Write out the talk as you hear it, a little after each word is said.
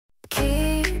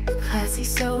classy,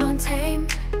 so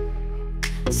untamed.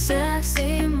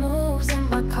 Sexy moves and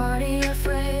my cardio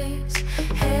phrase.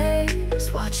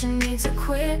 Haters watching me to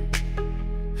quit.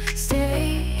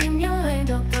 Stay in your lane,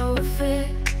 don't throw a fit.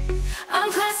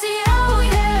 I'm classy, oh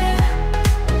yeah.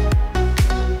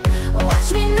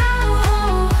 Watch me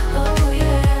now, oh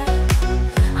yeah.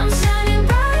 I'm shining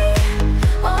bright,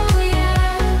 oh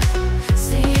yeah.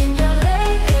 Stay in your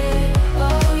lane,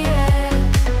 oh yeah.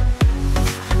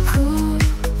 Cool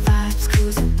vibes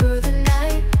cruising through the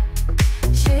night.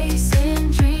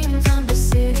 Chasing dreams under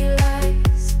city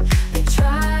lights. They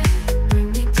try to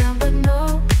bring me down, but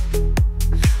no.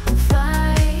 I'm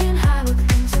flying high with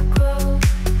wings to grow.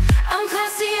 I'm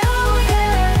classy, oh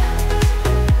yeah.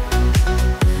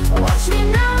 Watch me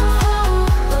now,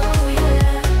 oh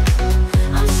yeah.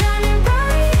 I'm shining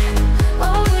bright,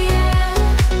 oh yeah.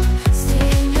 Stay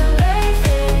in your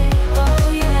lane, oh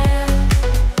yeah.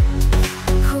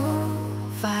 Cool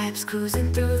vibes cruising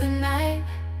through the night.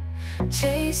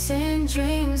 Chasing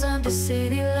dreams under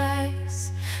city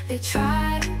lights. They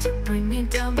try to bring me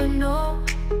down, but no.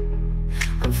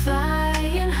 I'm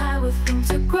flying high with room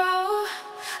to grow.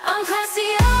 I'm classy,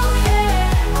 oh yeah.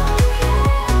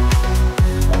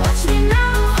 Watch me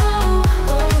now,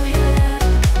 oh yeah.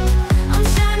 I'm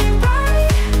shining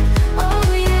bright, oh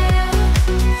yeah.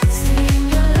 Stay in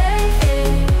your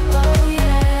lane, oh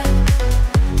yeah.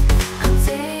 I'm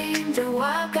tamed, oh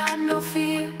I've got no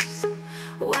fears.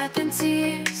 Wiping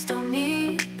tears